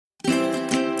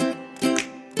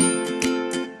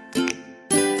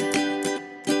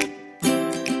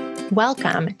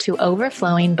Welcome to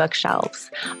Overflowing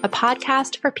Bookshelves, a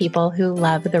podcast for people who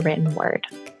love the written word.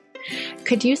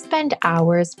 Could you spend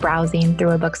hours browsing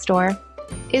through a bookstore?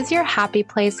 Is your happy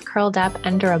place curled up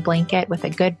under a blanket with a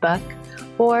good book,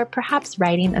 or perhaps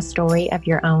writing a story of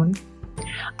your own?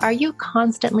 Are you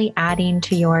constantly adding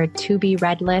to your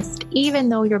to-be-read list, even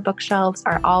though your bookshelves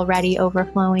are already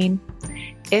overflowing?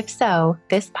 If so,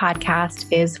 this podcast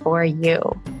is for you.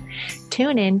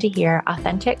 Tune in to hear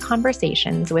authentic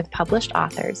conversations with published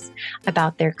authors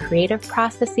about their creative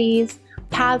processes,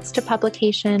 paths to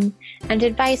publication, and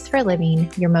advice for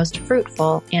living your most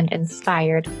fruitful and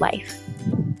inspired life.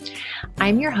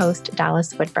 I'm your host,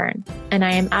 Dallas Woodburn, and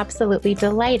I am absolutely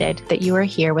delighted that you are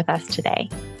here with us today.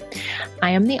 I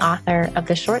am the author of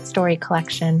the short story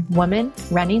collection, Woman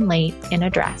Running Late in a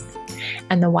Dress,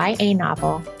 and the YA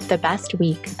novel, The Best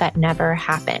Week That Never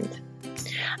Happened.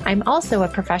 I'm also a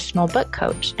professional book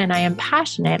coach, and I am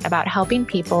passionate about helping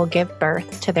people give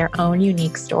birth to their own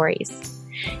unique stories.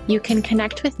 You can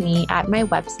connect with me at my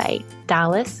website,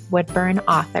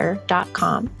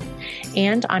 dallaswoodburnauthor.com,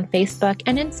 and on Facebook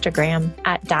and Instagram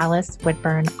at Dallas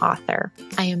Woodburn Author.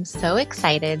 I am so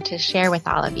excited to share with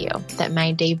all of you that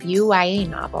my debut YA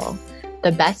novel,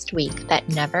 The Best Week That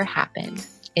Never Happened,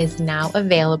 is now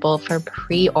available for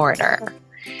pre-order.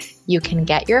 You can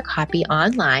get your copy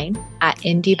online at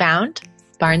IndieBound,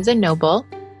 Barnes & Noble,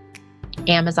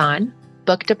 Amazon,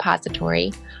 Book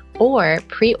Depository, or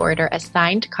pre-order a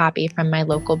signed copy from my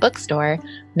local bookstore,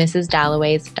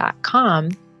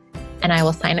 mrsdalloways.com, and I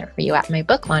will sign it for you at my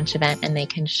book launch event and they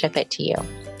can ship it to you.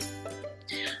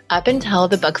 Up until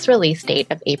the book's release date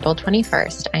of April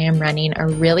 21st, I am running a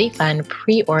really fun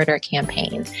pre-order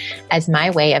campaign as my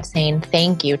way of saying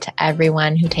thank you to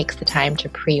everyone who takes the time to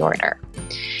pre-order.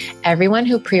 Everyone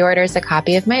who pre-orders a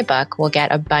copy of my book will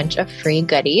get a bunch of free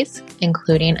goodies,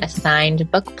 including a signed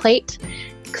book plate,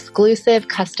 exclusive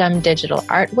custom digital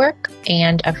artwork,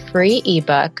 and a free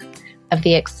ebook of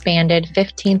the expanded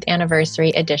 15th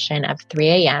anniversary edition of 3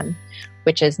 a.m.,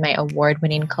 which is my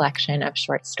award-winning collection of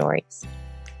short stories.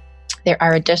 There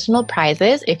are additional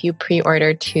prizes if you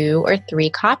pre-order 2 or 3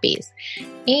 copies.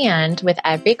 And with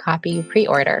every copy you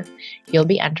pre-order, you'll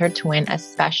be entered to win a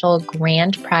special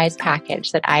grand prize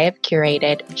package that I have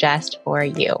curated just for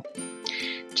you.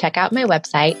 Check out my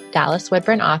website,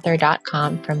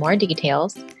 dallaswoodburnauthor.com, for more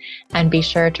details, and be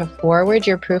sure to forward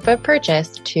your proof of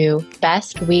purchase to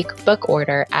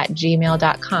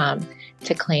bestweekbookorder@gmail.com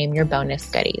to claim your bonus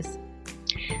goodies.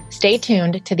 Stay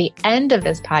tuned to the end of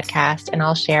this podcast, and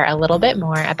I'll share a little bit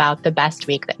more about the best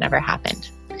week that never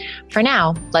happened. For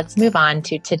now, let's move on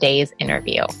to today's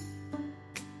interview.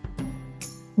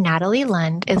 Natalie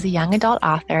Lund is a young adult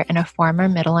author and a former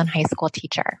middle and high school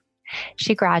teacher.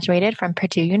 She graduated from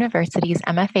Purdue University's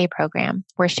MFA program,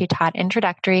 where she taught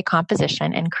introductory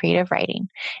composition and creative writing,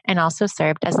 and also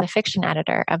served as the fiction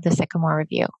editor of the Sycamore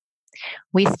Review.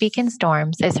 We Speak in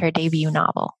Storms is her debut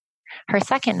novel. Her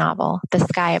second novel, The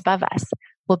Sky Above Us,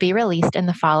 will be released in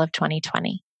the fall of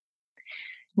 2020.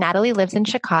 Natalie lives in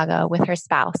Chicago with her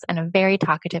spouse and a very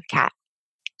talkative cat.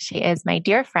 She is my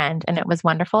dear friend, and it was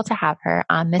wonderful to have her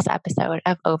on this episode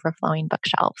of Overflowing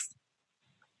Bookshelves.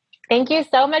 Thank you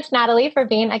so much, Natalie, for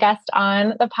being a guest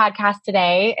on the podcast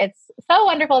today. It's so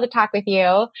wonderful to talk with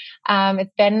you.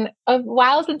 It's been a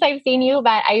while since I've seen you,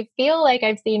 but I feel like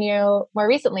I've seen you more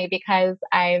recently because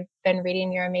I've been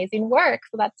reading your amazing work.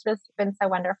 So that's just been so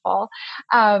wonderful.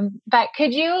 But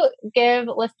could you give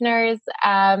listeners,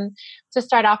 to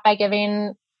start off by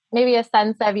giving maybe a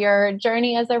sense of your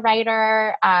journey as a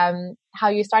writer, how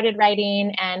you started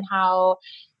writing, and how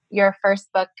your first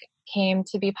book came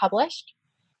to be published?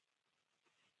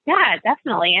 Yeah,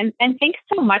 definitely. And thanks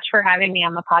so much for having me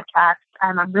on the podcast.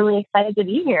 I'm really excited to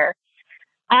be here.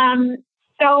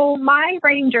 So my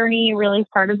writing journey really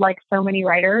started like so many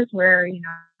writers where,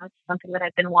 it's something that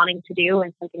I've been wanting to do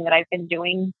and something that I've been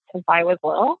doing since I was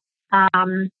little.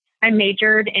 I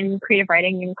majored in creative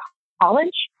writing in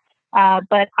college,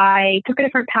 but I took a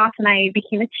different path and I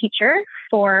became a teacher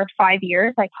for 5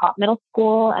 years. I taught middle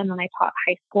school and then I taught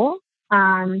high school.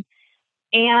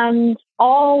 And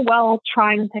all while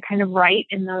trying to kind of write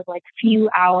in those like few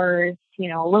hours,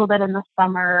 a little bit in the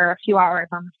summer, a few hours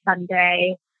on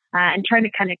Sunday, and trying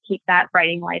to kind of keep that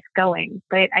writing life going.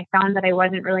 But I found that I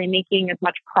wasn't really making as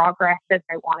much progress as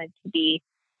I wanted to be.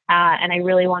 And I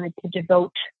really wanted to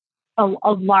devote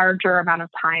a larger amount of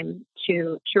time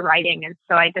to writing. And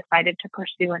so I decided to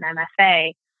pursue an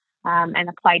MFA and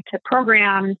applied to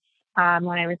programs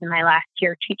when I was in my last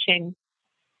year teaching.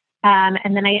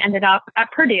 And then I ended up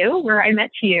at Purdue, where I met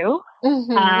you.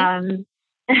 Mm-hmm.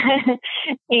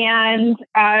 And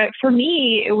for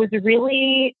me, it was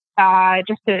really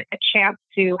just a chance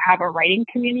to have a writing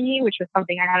community, which was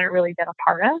something I hadn't really been a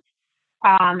part of.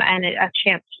 And a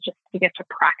chance just to get to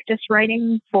practice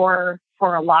writing for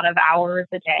a lot of hours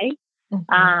a day.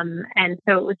 And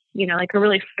so it was, like a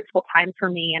really fruitful time for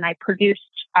me. And I produced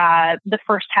the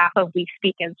first half of We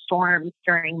Speak in Storms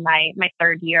during my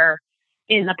third year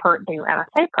in the Purdue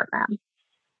MFA program.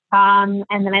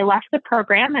 And then I left the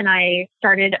program and I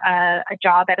started a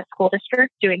job at a school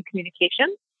district doing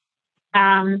communication.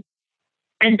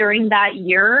 And during that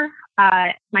year,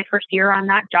 my first year on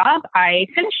that job, I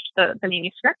finished the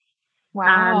manuscript.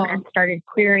 Wow. And started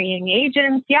querying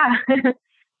agents. Yeah.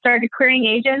 Started querying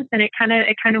agents, and it kind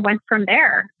of went from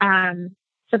there.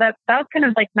 So that was kind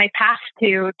of like my path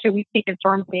to We Speak in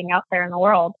Storms being out there in the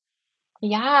world.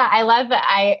 Yeah, I love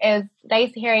it. It was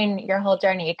nice hearing your whole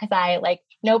journey because I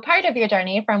know part of your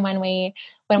journey from when we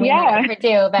met at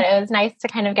Purdue, but it was nice to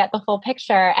kind of get the full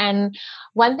picture. And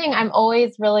one thing I'm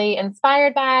always really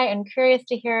inspired by and curious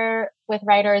to hear with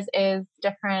writers is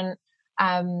different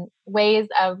ways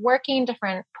of working,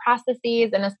 different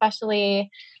processes, and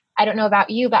especially, I don't know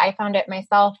about you, but I found it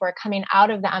myself where coming out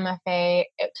of the MFA,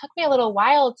 it took me a little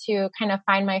while to kind of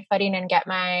find my footing and get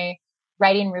my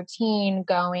writing routine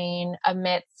going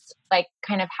amidst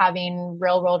kind of having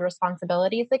real world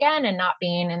responsibilities again and not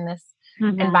being in this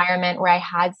environment where I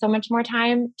had so much more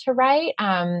time to write.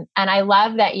 And I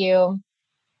love that you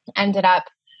ended up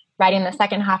writing the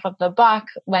second half of the book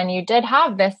when you did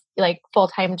have this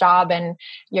full-time job and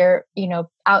you're,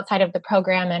 outside of the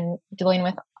program and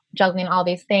juggling all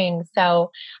these things.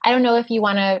 So I don't know if you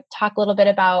want to talk a little bit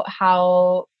about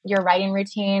how your writing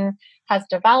routine has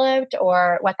developed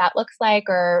or what that looks like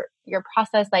or your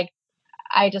process.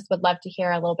 I just would love to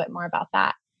hear a little bit more about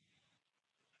that.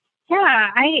 Yeah,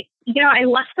 I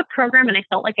left the program and I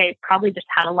felt like I probably just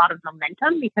had a lot of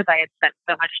momentum because I had spent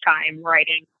so much time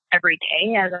writing every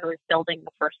day as I was building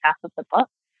the first half of the book.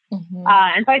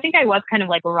 And so I think I was kind of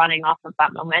running off of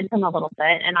that momentum a little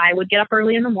bit. And I would get up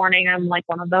early in the morning. I'm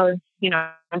one of those,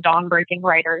 dawn breaking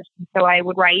writers. So I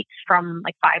would write from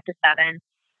 5 to 7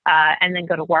 and then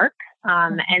go to work.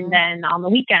 And then on the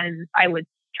weekends, I would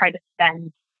try to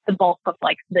spend the bulk of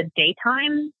the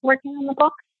daytime working on the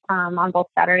book on both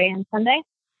Saturday and Sunday.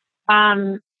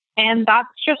 And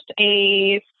that's just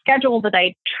a schedule that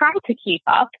I try to keep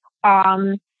up.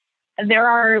 There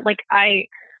are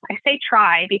I say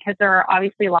try because there are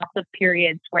obviously lots of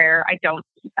periods where I don't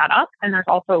keep that up. And there's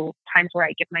also times where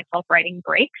I give myself writing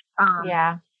breaks.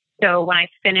 So when I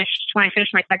finished my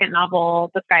second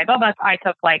novel, The Sky Above Us, I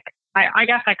took I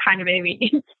guess I kind of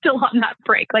maybe still on that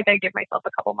break. I give myself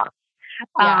a couple months.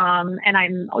 And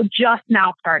I'm just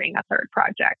now starting a third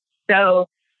project. So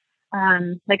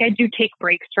I do take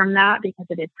breaks from that because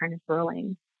it is kind of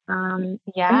grueling. And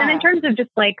then in terms of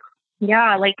just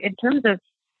in terms of,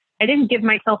 I didn't give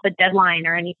myself a deadline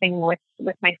or anything with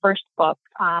my first book.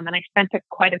 And I spent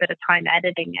quite a bit of time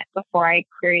editing it before I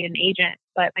queried an agent.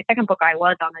 But my second book, I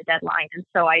was on a deadline. And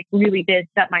so I really did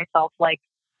set myself,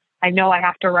 I know I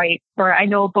have to write, or I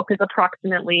know a book is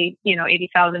approximately,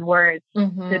 80,000 words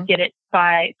to get it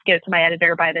to my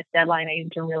editor by this deadline. I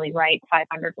need to really write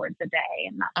 500 words a day.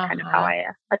 And that's kind of how I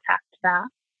attacked that.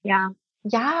 Yeah.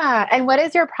 Yeah. And what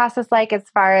is your process like as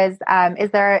far as,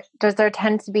 does there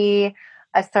tend to be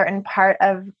a certain part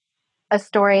of a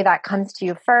story that comes to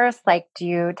you first? Do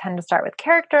you tend to start with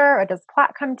character or does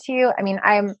plot come to you? I mean,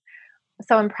 I'm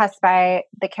so impressed by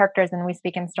the characters in We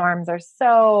Speak in Storms. Are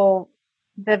so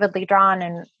vividly drawn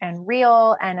and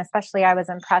real. And especially I was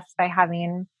impressed by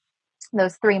having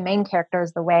those three main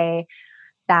characters, the way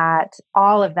that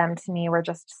all of them to me were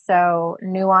just so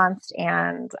nuanced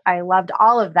and I loved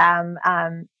all of them.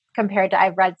 Compared to,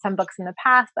 I've read some books in the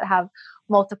past that have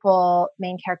multiple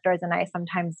main characters and I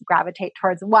sometimes gravitate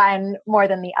towards one more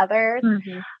than the others.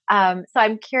 So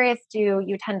I'm curious, do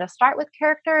you tend to start with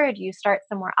character or do you start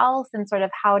somewhere else? And sort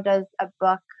of how does a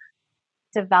book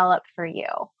develop for you?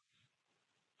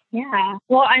 Yeah.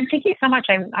 Well, thank you so much.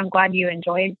 I'm glad you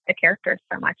enjoyed the characters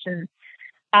so much.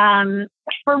 And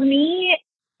for me,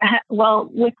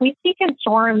 with We Speak in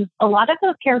Storms, a lot of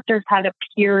those characters had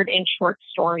appeared in short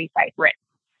stories I'd written.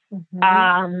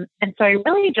 And so I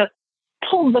really just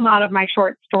pulled them out of my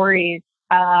short stories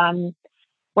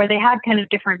where they had kind of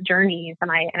different journeys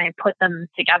and I put them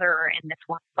together in this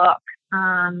one book.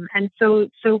 And so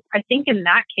I think in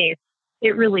that case,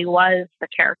 it really was the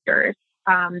characters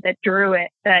that drove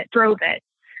it.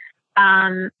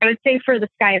 I would say for The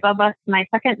Sky Above Us, my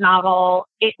second novel,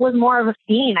 it was more of a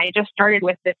scene. I just started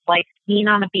with this scene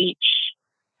on a beach,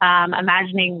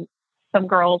 imagining some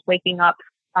girls waking up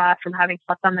from having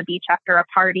slept on the beach after a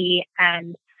party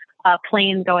and a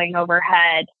plane going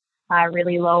overhead.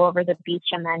 really low over the beach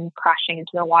and then crashing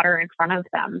into the water in front of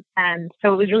them. And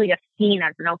so it was really a scene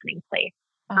as an opening place.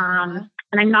 And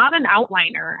I'm not an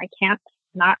outliner. I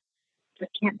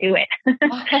just can't do it.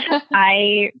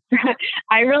 I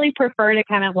really prefer to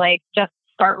kind of like just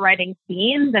start writing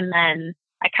scenes and then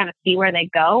I kind of see where they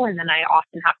go. And then I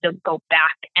often have to go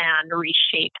back and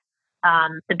reshape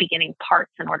the beginning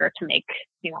parts in order to make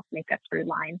a through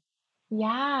line.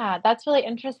 Yeah, that's really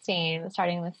interesting,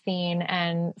 starting with scene.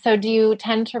 And so do you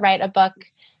tend to write a book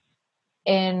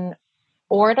in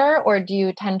order, or do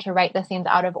you tend to write the scenes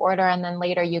out of order and then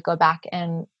later you go back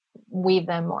and weave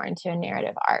them more into a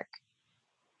narrative arc?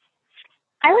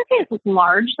 I would say it's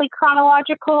largely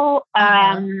chronological.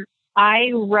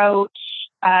 I wrote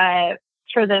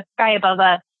for The Sky Above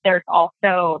Us, there's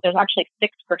actually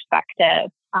 6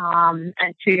 perspectives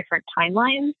and 2 different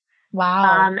timelines.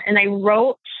 Wow. And I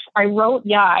wrote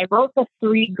the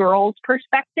 3 girls'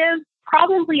 perspective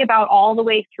probably about all the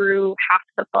way through half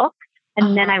the book.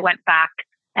 And then I went back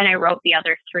and I wrote the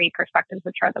other 3 perspectives,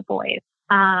 which are the boys.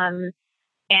 And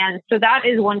so that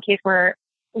is one case where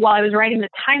while I was writing the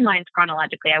timelines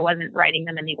chronologically, I wasn't writing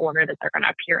them in the order that they're going to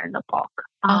appear in the book.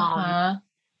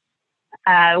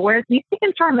 Whereas New Speak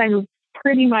in Storms, I moved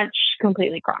pretty much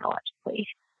completely chronologically.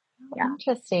 Yeah.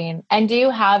 Interesting. And do you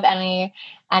have any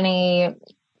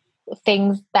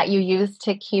things that you use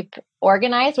to keep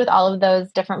organized with all of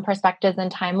those different perspectives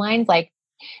and timelines? Like,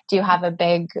 do you have a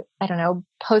big, I don't know,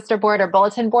 poster board or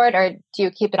bulletin board, or do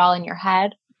you keep it all in your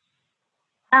head?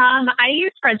 I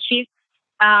use spreadsheets.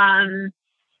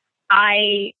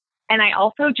 I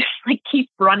also just like keep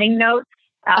running notes,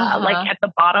 like at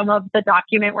the bottom of the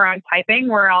document where I'm typing,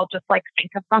 where I'll just like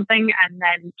think of something and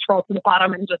then scroll to the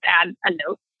bottom and just add a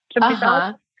note to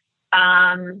myself.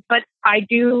 But I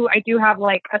do have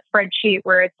like a spreadsheet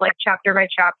where it's like chapter by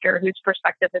chapter, whose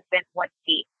perspective has been what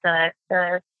seat the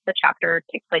chapter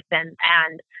takes place in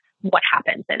and what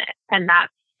happens in it. And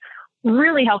that's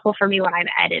really helpful for me when I'm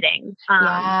editing,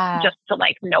 just to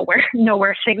like know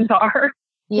where things are.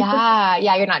 Yeah.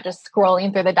 You're not just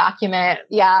scrolling through the document.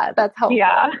 Yeah. That's helpful.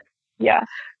 Yeah.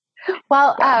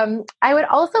 Well, I would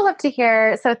also love to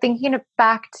hear, so thinking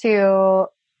back to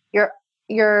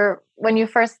your when you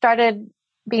first started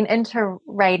being into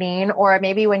writing, or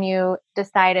maybe when you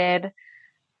decided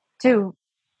to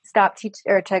stop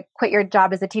or to quit your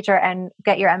job as a teacher and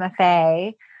get your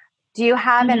MFA, do you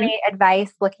have any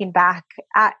advice looking back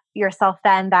at yourself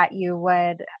then that you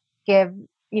would give,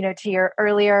 to your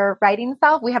earlier writing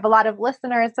self? We have a lot of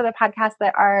listeners to the podcast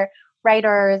that are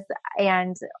writers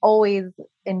and always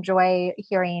enjoy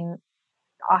hearing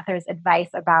authors' advice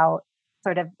about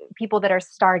sort of people that are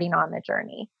starting on the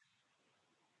journey.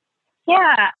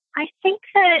 Yeah, I think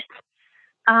that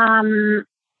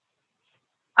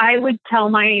I would tell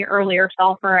my earlier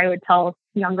self, or I would tell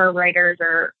younger writers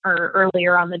or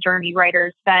earlier on the journey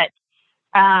writers that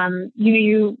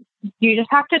you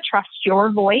just have to trust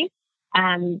your voice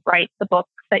and write the books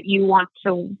that you want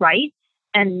to write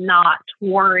and not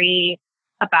worry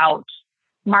about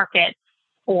markets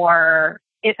or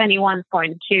if anyone's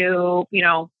going to,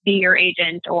 be your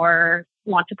agent or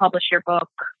want to publish your book.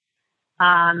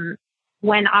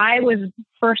 When I was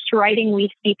first writing We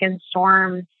Speak in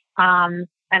Storms, and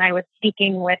I was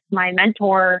speaking with my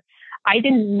mentor, I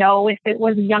didn't know if it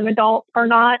was young adult or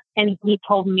not. And he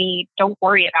told me, don't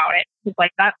worry about it. He's like,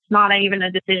 that's not even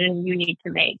a decision you need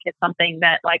to make. It's something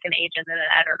that like an agent and an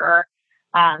editor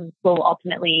will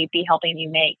ultimately be helping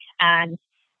you make. And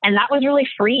that was really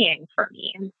freeing for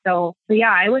me. And so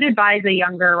yeah, I would advise a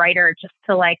younger writer just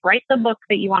to like write the book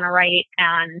that you want to write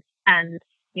and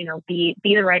be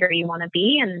the writer you want to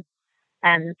be.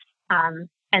 And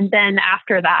then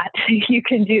after that, you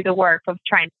can do the work of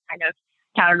trying to kind of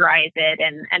categorize it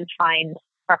and find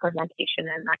representation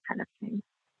and that kind of thing.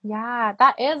 Yeah,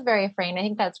 that is very freeing. I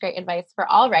think that's great advice for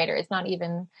all writers, not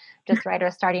even just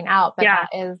writers starting out, but that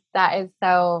is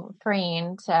so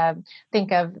freeing to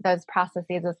think of those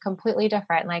processes as completely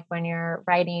different. Like when you're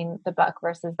writing the book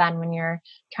versus then when you're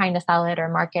trying to sell it or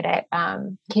market it,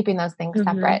 keeping those things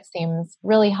separate seems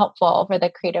really helpful for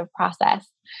the creative process.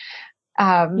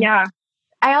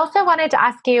 I also wanted to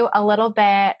ask you a little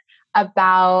bit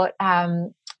about,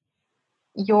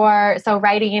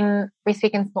 writing We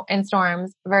Speak in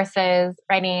Storms versus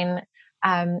writing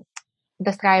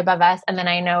The Sky Above Us. And then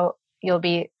I know you'll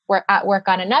be at work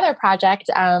on another project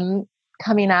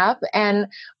coming up. And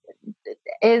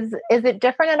is it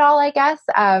different at all, I guess,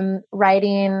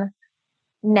 writing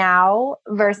now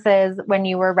versus when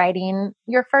you were writing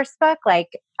your first book? Like,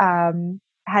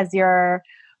 has your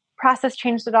process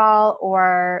changed at all,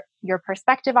 or your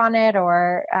perspective on it,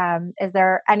 or is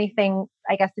there anything,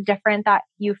 I guess, different that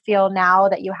you feel now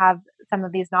that you have some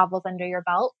of these novels under your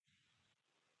belt?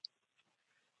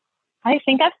 I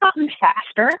think I've gotten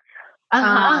faster.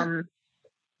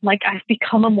 Like I've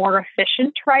become a more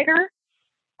efficient writer.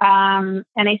 And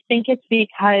I think it's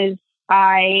because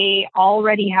I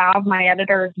already have my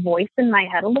editor's voice in my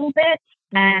head a little bit.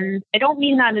 And I don't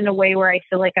mean that in a way where I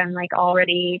feel like I'm like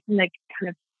already like kind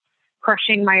of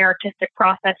crushing my artistic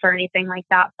process or anything like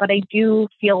that. But I do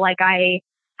feel like I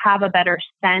have a better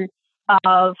sense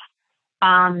of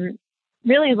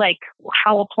really like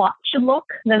how a plot should look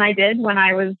than I did when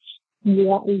I was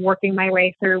working my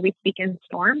way through We Speak in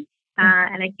Storms.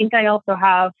 And I think I also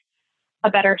have a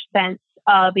better sense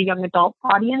of the young adult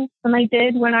audience than I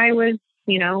did when I was,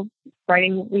 you know,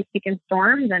 writing We Speak in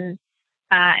Storms, and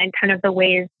kind of the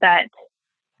ways that,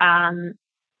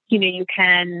 you know, you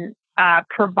can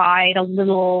provide a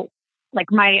little,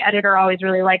 like my editor always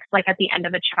really likes, like at the end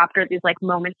of a chapter, these like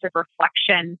moments of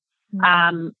reflection,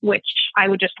 which I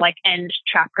would just like end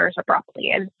chapters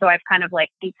abruptly. And so I've kind of like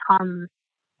become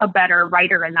a better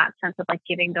writer in that sense of like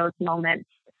giving those moments,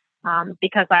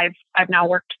 because I've now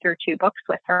worked through 2 books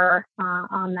with her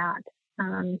on that.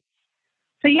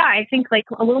 So yeah, I think like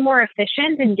a little more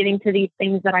efficient in getting to these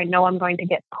things that I know I'm going to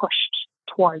get pushed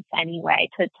towards anyway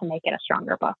to make it a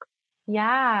stronger book.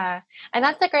 Yeah. And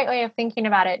that's a great way of thinking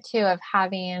about it too, of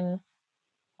having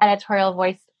editorial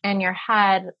voice in your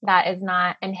head that is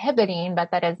not inhibiting,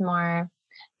 but that is more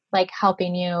like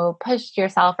helping you push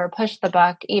yourself or push the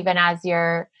book even as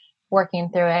you're working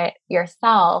through it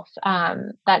yourself.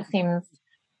 That seems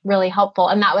really helpful.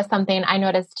 And that was something I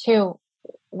noticed too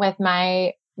with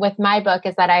my book,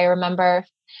 is that I remember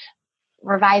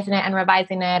revising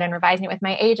it with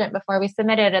my agent before we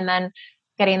submitted, and then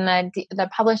getting the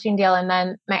publishing deal. And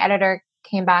then my editor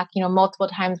came back, you know, multiple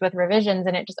times with revisions.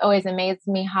 And it just always amazed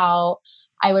me how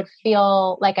I would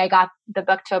feel like I got the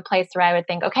book to a place where I would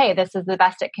think, okay, this is the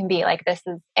best it can be. Like, this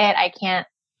is it. I can't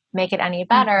make it any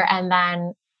better. And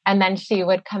then she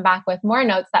would come back with more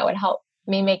notes that would help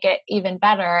me make it even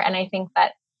better. And I think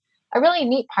that a really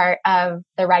neat part of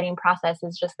the writing process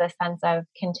is just this sense of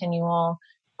continual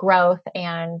growth,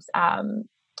 and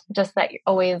just that you're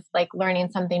always like learning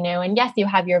something new. And yes, you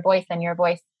have your voice, and your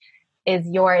voice is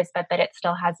yours, but that it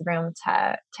still has room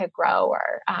to grow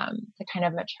or to kind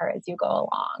of mature as you go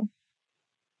along.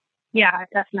 Yeah,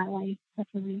 definitely.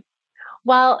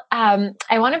 Well,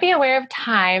 I want to be aware of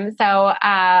time. So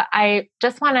I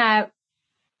just want to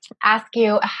ask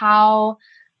you how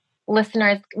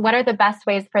listeners, what are the best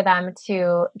ways for them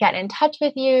to get in touch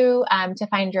with you, to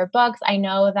find your books? I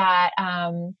know that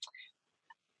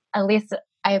at least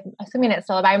I'm assuming it's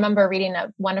still, but I remember reading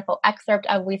a wonderful excerpt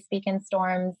of We Speak in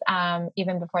Storms,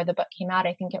 even before the book came out.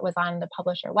 I think it was on the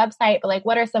publisher website. But like,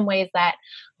 what are some ways that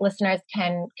listeners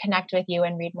can connect with you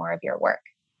and read more of your work?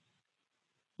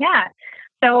 Yeah.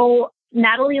 So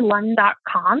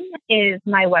NatalieLund.com is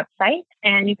my website,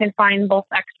 and you can find both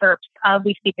excerpts of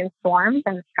We Speak in Storms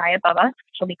and Sky Above Us,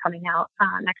 which will be coming out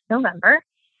next November.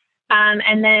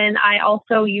 And then I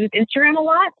also use Instagram a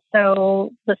lot,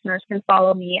 so listeners can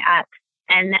follow me at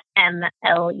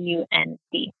NMLUND.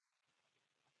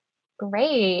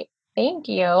 Great. Thank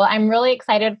you. I'm really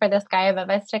excited for The Sky Above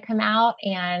Us to come out,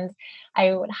 and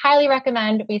I would highly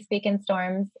recommend We Speak in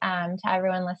Storms to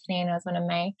everyone listening. It was one of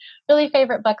my really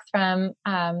favorite books from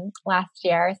last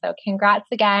year. So congrats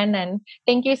again, and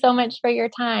thank you so much for your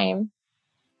time.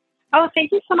 Oh,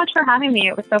 thank you so much for having me.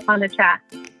 It was so fun to chat.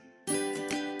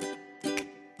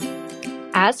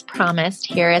 As promised,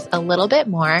 here is a little bit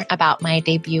more about my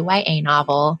debut YA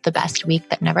novel, The Best Week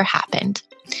That Never Happened.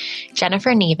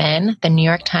 Jennifer Niven, the New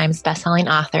York Times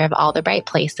bestselling author of All the Bright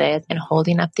Places and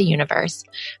Holding Up the Universe,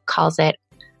 calls it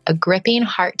a gripping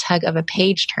heart tug of a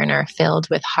page turner filled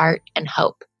with heart and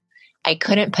hope. I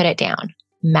couldn't put it down.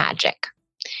 Magic.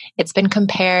 It's been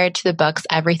compared to the books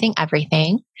Everything,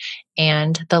 Everything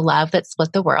and The Love That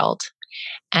Split the World.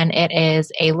 And it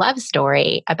is a love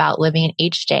story about living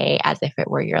each day as if it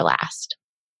were your last.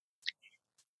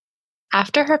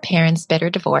 After her parents' bitter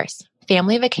divorce,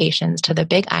 family vacations to the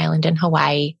Big Island in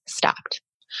Hawaii stopped.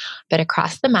 But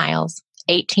across the miles,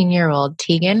 18-year-old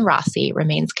Tegan Rossi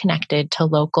remains connected to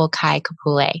local Kai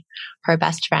Kapule, her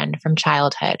best friend from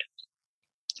childhood.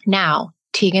 Now,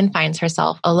 Tegan finds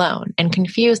herself alone and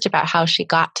confused about how she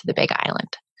got to the Big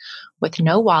Island. With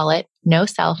no wallet, no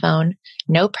cell phone,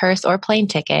 no purse or plane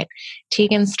ticket,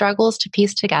 Tegan struggles to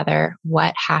piece together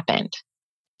what happened.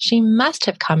 She must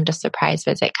have come to surprise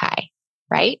visit Kai,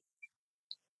 right?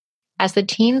 As the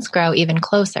teens grow even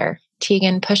closer,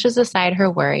 Tegan pushes aside her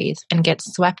worries and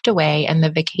gets swept away in the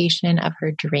vacation of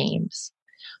her dreams.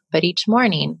 But each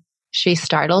morning, She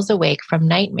startles awake from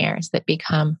nightmares that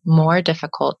become more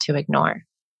difficult to ignore.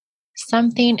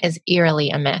 Something is eerily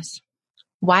amiss.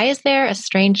 Why is there a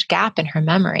strange gap in her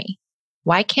memory?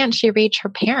 Why can't she reach her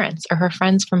parents or her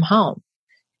friends from home?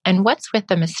 And what's with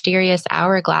the mysterious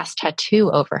hourglass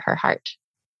tattoo over her heart?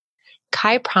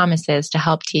 Kai promises to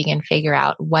help Tegan figure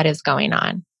out what is going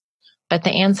on, but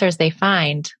the answers they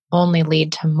find only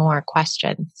lead to more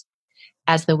questions.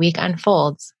 As the week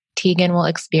unfolds, Tegan will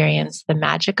experience the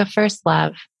magic of first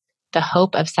love, the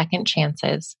hope of second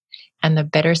chances, and the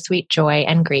bittersweet joy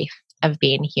and grief of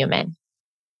being human.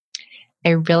 I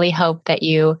really hope that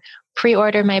you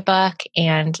pre-order my book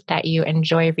and that you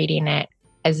enjoy reading it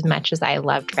as much as I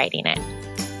loved writing it.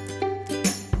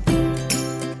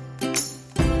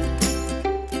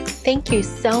 Thank you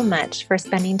so much for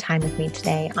spending time with me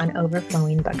today on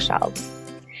Overflowing Bookshelves.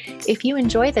 If you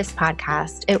enjoy this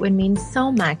podcast, it would mean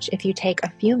so much if you take a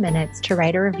few minutes to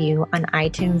write a review on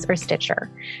iTunes or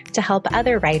Stitcher to help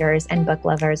other writers and book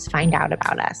lovers find out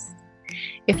about us.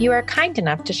 If you are kind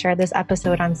enough to share this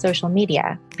episode on social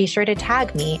media, be sure to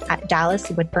tag me at Dallas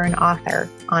Woodburn Author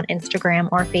on Instagram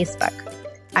or Facebook.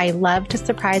 I love to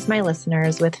surprise my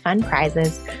listeners with fun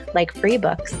prizes like free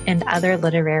books and other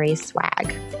literary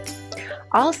swag.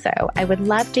 Also, I would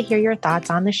love to hear your thoughts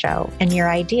on the show and your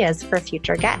ideas for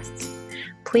future guests.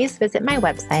 Please visit my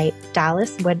website,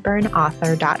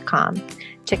 dallaswoodburnauthor.com,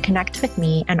 to connect with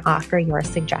me and offer your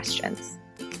suggestions.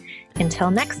 Until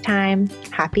next time,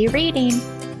 happy reading!